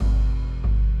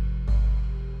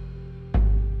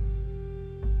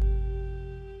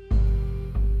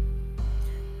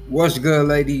What's good,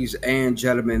 ladies and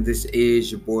gentlemen? This is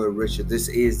your boy Richard. This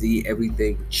is the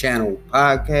Everything Channel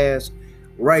podcast.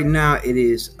 Right now, it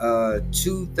is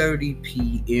 2:30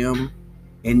 p.m.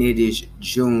 and it is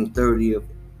June 30th,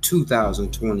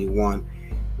 2021.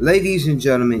 Ladies and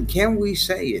gentlemen, can we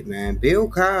say it, man? Bill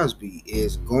Cosby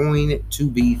is going to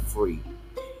be free.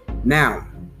 Now,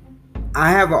 I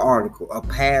have an article, a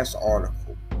past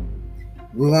article.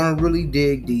 We're going to really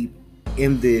dig deep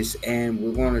in this, and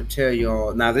we're going to tell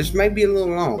y'all. Now, this may be a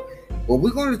little long, but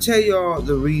we're going to tell y'all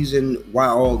the reason why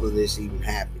all of this even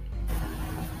happened.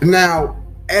 Now,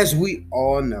 as we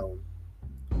all know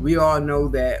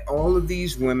that all of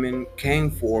these women came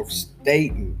forth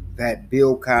stating that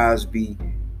Bill Cosby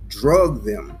drugged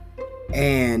them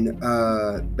and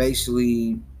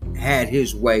basically had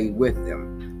his way with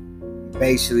them.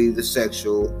 Basically, the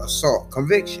sexual assault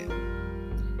conviction.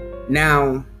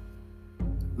 Now,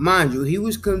 mind you, he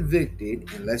was convicted,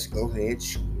 and let's go ahead,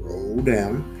 scroll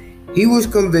down. He was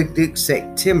convicted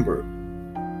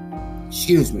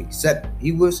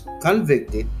he was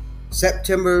convicted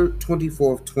September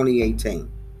 24th,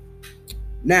 2018.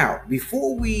 Now,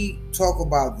 before we talk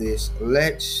about this,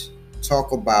 let's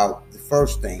talk about the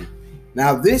first thing.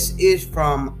 Now, this is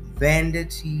from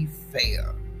Vanity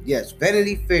Fair. Yes,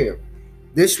 Vanity Fair.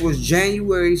 This was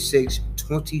January 6,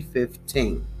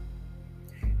 2015.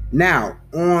 Now,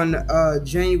 on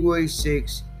January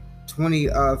 6,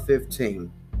 2015,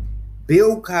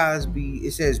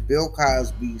 it says Bill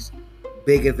Cosby's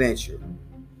big adventure.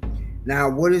 Now,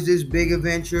 what is this big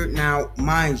adventure? Now,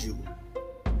 mind you,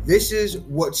 this is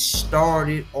what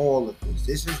started all of this.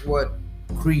 This is what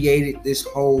created this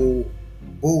whole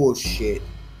bullshit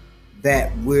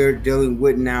that we're dealing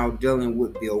with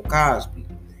Bill Cosby.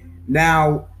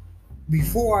 Now,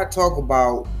 before I talk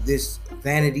about this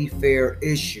Vanity Fair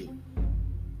issue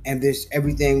and this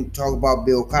everything talk about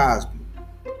Bill Cosby,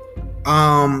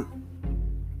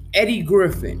 Eddie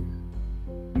Griffin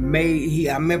I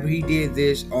remember he did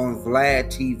this on Vlad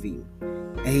TV,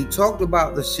 and he talked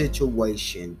about the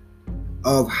situation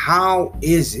of how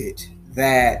is it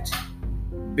that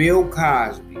Bill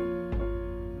Cosby,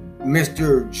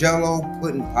 Mr. Jello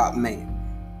Pudding Pop Man,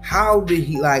 how did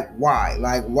he,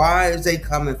 why is they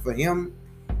coming for him?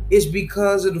 It's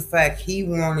because of the fact he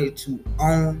wanted to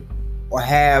own or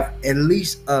have at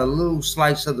least a little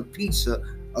slice of the pizza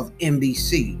of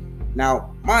NBC.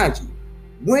 Now, mind you,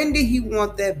 when did he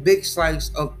want that big slice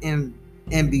of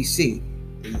NBC?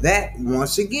 That,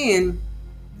 once again,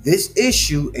 this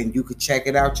issue, and you could check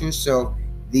it out yourself,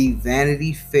 the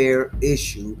Vanity Fair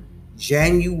issue,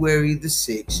 January the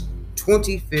 6th,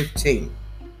 2015.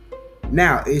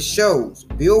 Now, it shows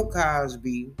Bill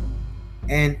Cosby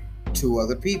and two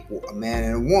other people, a man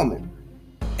and a woman.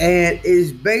 And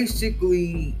it's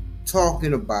basically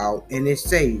talking about, and it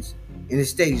states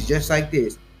just like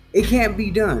this: it can't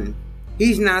be done.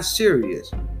 He's not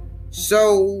serious.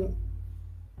 So,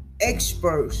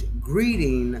 experts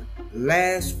greeting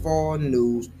last fall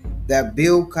news that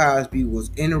Bill Cosby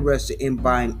was interested in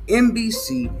buying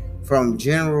NBC from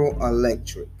General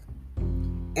Electric.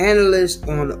 Analysts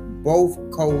on both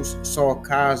coasts saw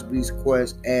Cosby's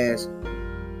quest as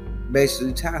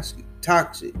basically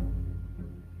toxic.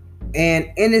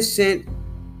 An innocent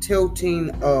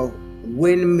tilting of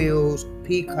windmills,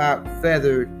 peacock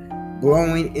feathered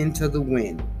blowing into the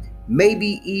wind.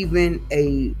 Maybe even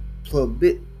a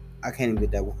I can't even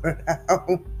get that word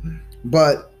out.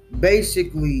 But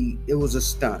basically, it was a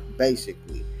stunt,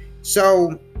 basically.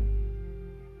 So,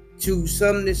 to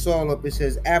sum this all up, it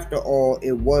says, after all,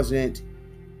 it wasn't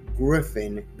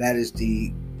Griffin, that is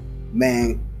the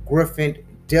man, Griffin,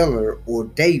 Diller, or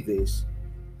Davis.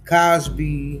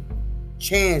 Cosby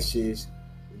chances,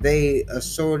 they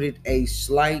assorted a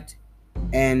slight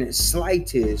and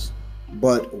slightest,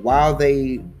 but while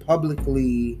they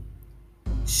publicly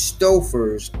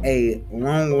stoffers a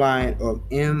long line of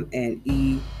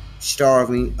M&E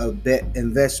starving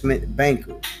investment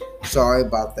bankers. Sorry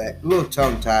about that. A little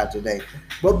tongue-tied today.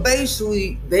 But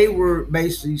basically, they were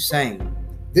basically saying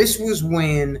this was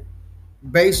when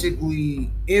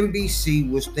basically NBC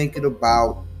was thinking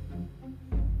about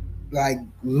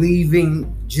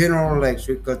leaving General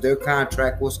Electric because their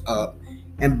contract was up,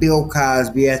 and Bill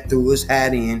Cosby had threw his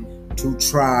hat in to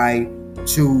try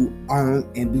to own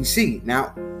NBC.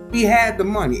 Now, he had the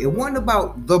money. It wasn't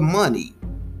about the money.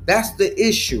 That's the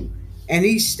issue. And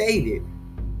he stated,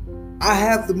 I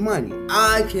have the money.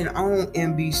 I can own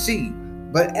NBC.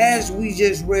 But as we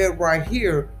just read right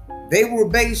here, they were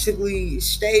basically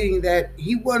stating that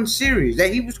he wasn't serious,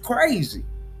 that he was crazy.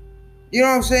 You know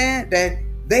what I'm saying? That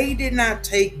they did not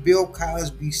take Bill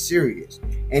Cosby serious.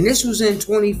 And this was in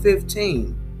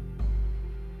 2015.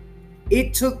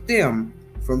 It took them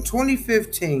from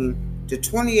 2015 to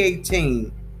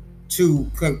 2018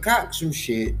 to concoct some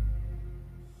shit,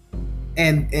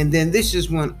 and then this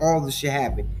is when all the shit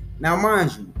happened. Now,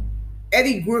 mind you,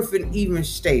 Eddie Griffin even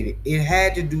stated it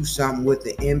had to do something with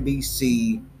the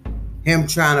NBC, him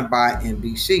trying to buy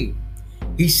NBC.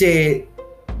 He said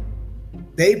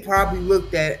they probably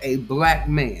looked at a black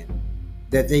man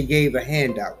that they gave a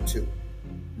handout to.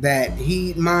 That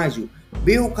he, mind you,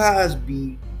 Bill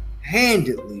Cosby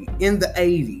handedly in the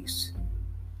 80s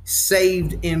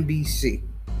saved NBC,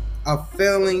 a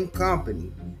failing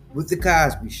company with the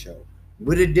Cosby Show,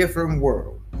 with a different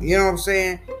world. You know what I'm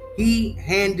saying? He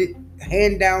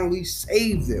hand-downly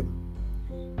saved them.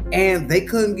 And they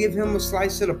couldn't give him a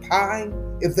slice of the pie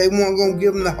if they weren't going to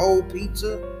give him the whole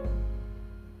pizza.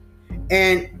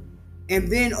 And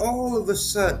then all of a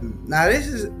sudden,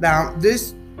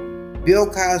 this Bill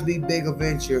Cosby Big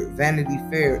Adventure Vanity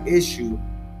Fair issue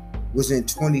was in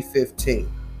 2015.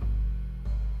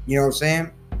 You know what I'm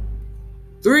saying?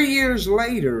 3 years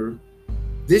later,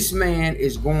 this man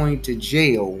is going to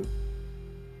jail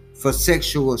for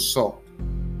sexual assault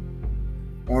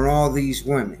on all these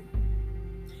women.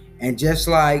 And just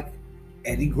like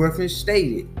Eddie Griffin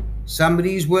stated, some of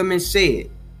these women said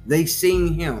they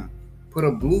seen him put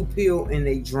a blue pill in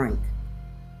a drink.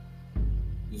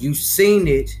 You seen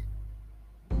it,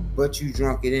 but you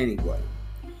drunk it anyway.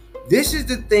 This is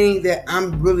the thing that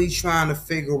I'm really trying to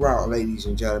figure out, ladies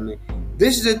and gentlemen.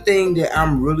 This is the thing that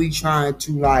I'm really trying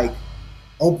to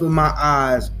open my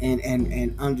eyes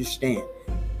and understand.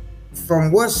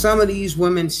 From what some of these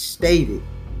women stated,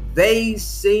 they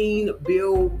seen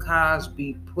Bill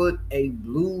Cosby put a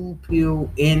blue pill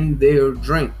in their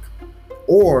drink,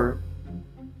 or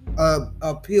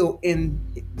a pill in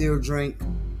their drink,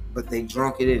 but they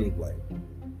drunk it anyway.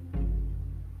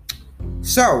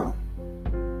 So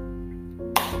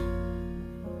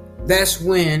that's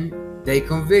when they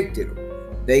convicted him.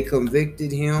 They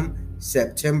convicted him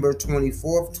September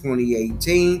 24th,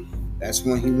 2018. That's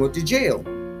when he went to jail,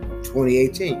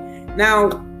 2018. Now,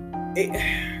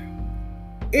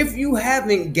 if you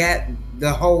haven't got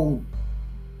the whole,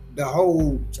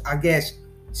 I guess,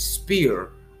 spear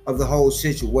of the whole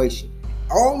situation,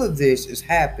 all of this has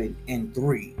happened in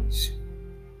threes.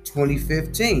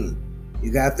 2015,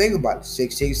 you got to think about it,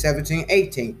 16, 17,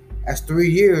 18. That's 3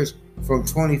 years from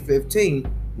 2015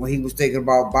 when he was thinking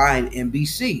about buying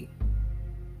NBC.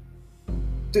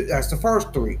 That's the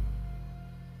first 3.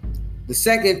 The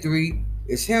second 3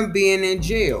 is him being in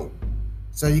jail.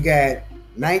 So you got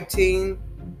 19,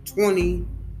 20,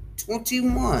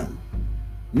 21.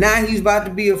 Now he's about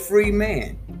to be a free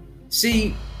man.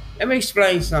 See, let me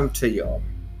explain something to y'all.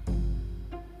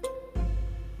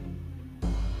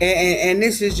 And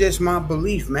this is just my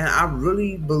belief, man. I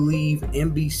really believe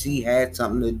NBC had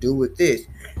something to do with this.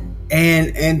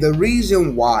 And the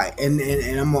reason why, and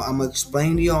I'm gonna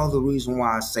explain to y'all the reason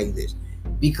why I say this.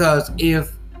 Because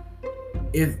if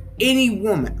any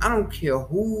woman, I don't care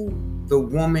who the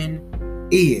woman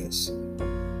is,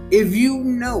 if you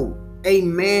know a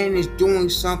man is doing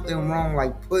something wrong,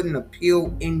 like putting a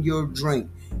pill in your drink,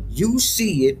 you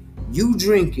see it, you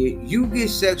drink it, you get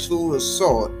sexual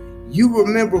assault, you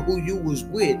remember who you was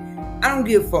with, I don't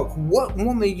give a fuck what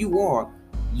woman you are,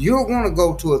 you're going to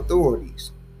go to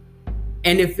authorities.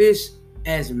 And if it's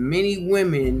as many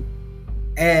women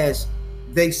as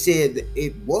they said that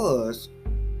it was,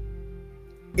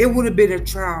 it would have been a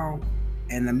trial.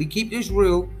 And let me keep this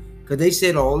real, because they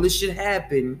said all this shit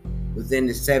happened within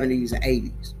the 70s and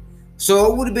 80s.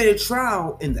 So it would have been a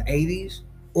trial in the 80s,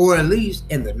 or at least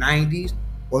in the 90s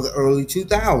or the early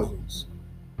 2000s.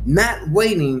 Not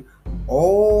waiting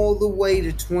all the way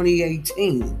to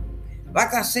 2018.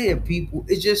 Like I said, people,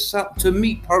 it's just something to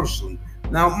me personally.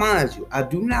 Now, mind you, I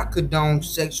do not condone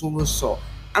sexual assault.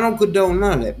 I don't condone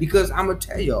none of that, because I'm going to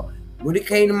tell y'all, when it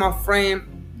came to my friend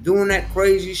doing that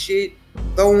crazy shit,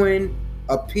 throwing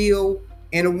a pill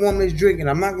in a woman's drink, and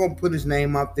I'm not going to put his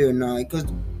name out there now, because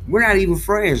we're not even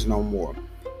friends no more,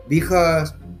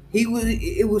 because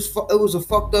it was a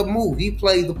fucked up move. He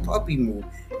played the puppy move,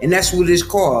 and that's what it's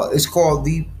called. It's called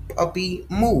the puppy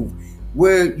move,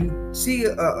 where you see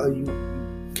you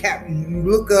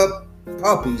look up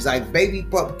puppies, like baby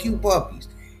cute puppies,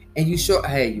 and you show,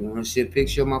 hey, you want to see a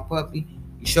picture of my puppy?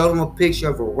 You show them a picture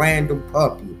of a random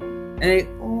puppy, and they,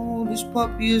 oh, this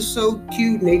puppy is so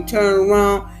cute, and they turn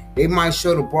around, they might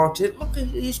show the bartender, look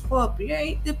at this puppy,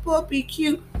 ain't the puppy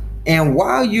cute? And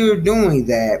while you're doing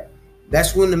that,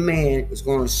 that's when the man is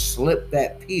going to slip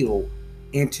that pill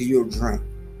into your drink.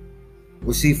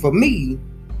 Well, see, for me,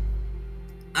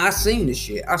 I seen the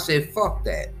shit. I said, fuck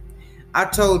that. I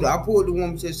pulled the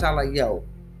woman to the side like, yo,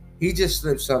 He just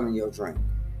slipped something in your drink.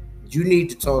 You need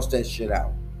to toss that shit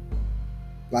out.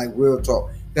 Like, real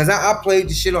talk. Because I played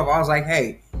the shit off. I was like,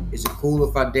 hey, is it cool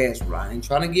if I dance with her? I ain't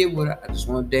trying to get with her. I just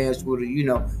want to dance with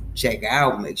her, check her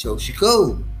out, make sure she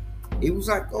cool. He was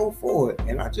like, go for it.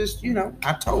 And I just,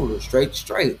 I told her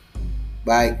straight.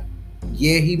 Like,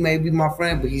 yeah, he may be my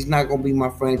friend, but he's not going to be my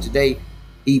friend today.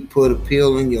 He put a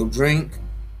pill in your drink.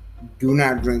 Do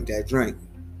not drink that drink.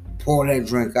 Pour that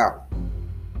drink out.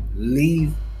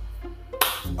 Leave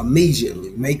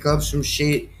immediately. Make up some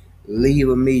shit. Leave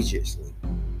immediately.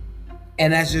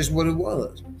 And that's just what it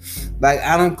was. Like,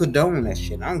 I don't condone that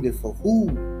shit. I don't give a fuck who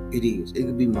it is. It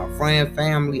could be my friend,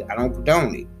 family. I don't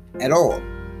condone it at all.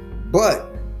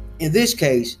 But in this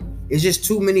case, it's just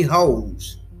too many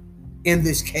hoes in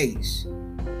this case.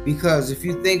 Because if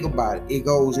you think about it, it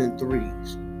goes in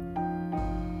threes.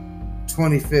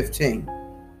 2015,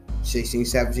 16,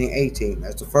 17, 18.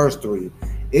 That's the first three.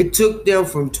 It took them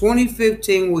from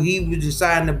 2015 when he was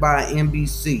deciding to buy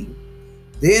NBC.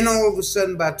 Then all of a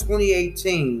sudden by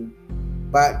 2018,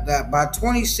 by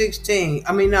 2016,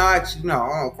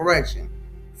 correction.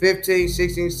 15,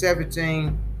 16,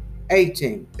 17,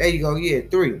 18. There you go, yeah,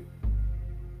 3.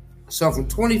 So from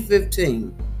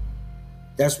 2015,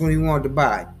 that's when he wanted to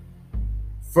buy.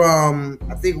 From,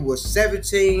 I think it was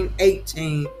 17,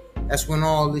 18, that's when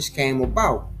all this came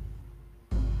about.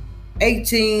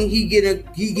 18, he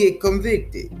get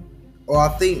convicted. Or I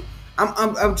think,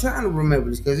 I'm trying to remember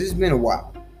this because it's been a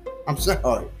while. I'm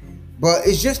sorry. But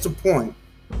it's just a point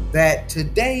that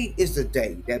today is the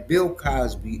day that Bill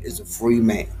Cosby is a free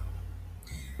man.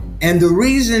 And the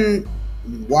reason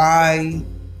why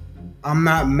I'm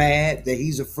not mad that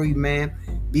he's a free man,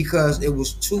 because it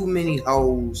was too many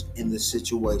holes in the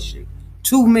situation.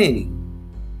 Too many.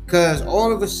 Because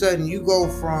all of a sudden you go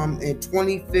from, in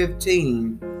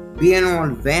 2015, being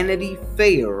on Vanity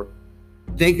Fair,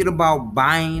 thinking about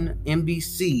buying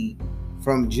NBC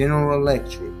from General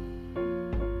Electric,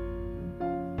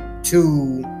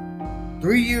 to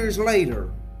 3 years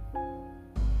later,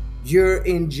 you're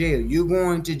in jail. You're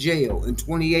going to jail in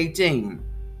 2018.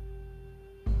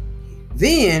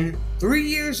 Then 3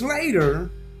 years later,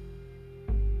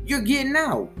 you're getting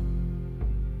out.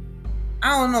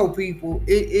 I don't know, people.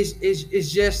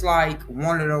 It's just like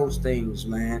one of those things,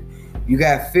 man. You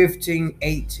got 15,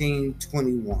 18,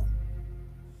 21.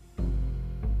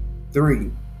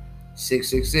 3,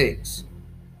 666.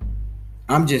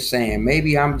 I'm just saying,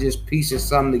 maybe I'm just piecing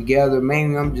something together.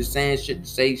 Maybe I'm just saying shit to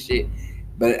say shit.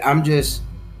 But I guess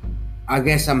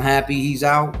I'm happy he's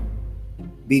out,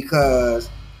 because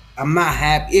I'm not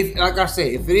happy. If, like I said,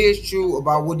 if it is true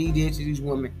about what he did to these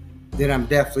women, then I'm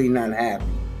definitely not happy.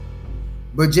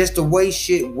 But just the way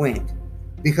shit went,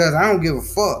 because I don't give a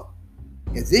fuck.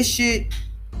 If this shit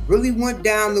really went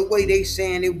down the way they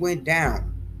saying it went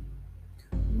down,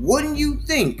 wouldn't you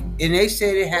think? And they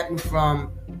said it happened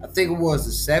from, I think it was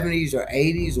the 70s or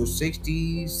 80s or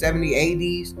 60s, 70s,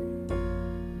 80s.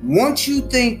 Once you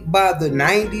think by the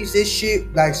 90s, this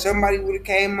shit, like somebody would have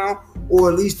came out,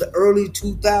 or at least the early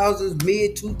 2000s,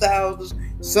 mid 2000s,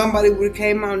 somebody would have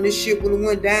came out and this shit would have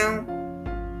went down.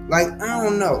 Like, I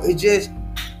don't know. It just,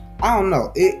 I don't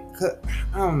know.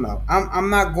 I don't know. I'm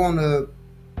not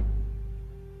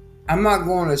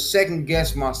gonna second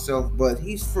guess myself, but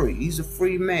he's free. He's a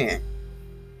free man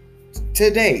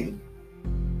today,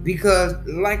 because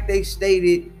like they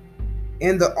stated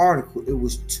in the article, it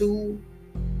was too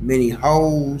many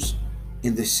holes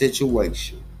in the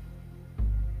situation.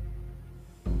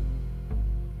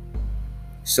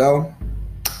 So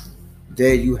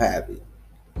there you have it.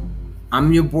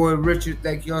 I'm your boy Richard.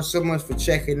 Thank y'all so much for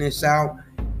checking this out.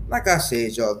 Like I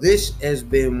said, y'all, this has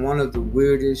been one of the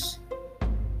weirdest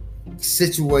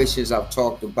situations I've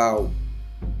talked about.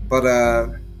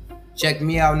 But check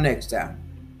me out next time.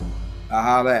 I'll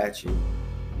holler at you.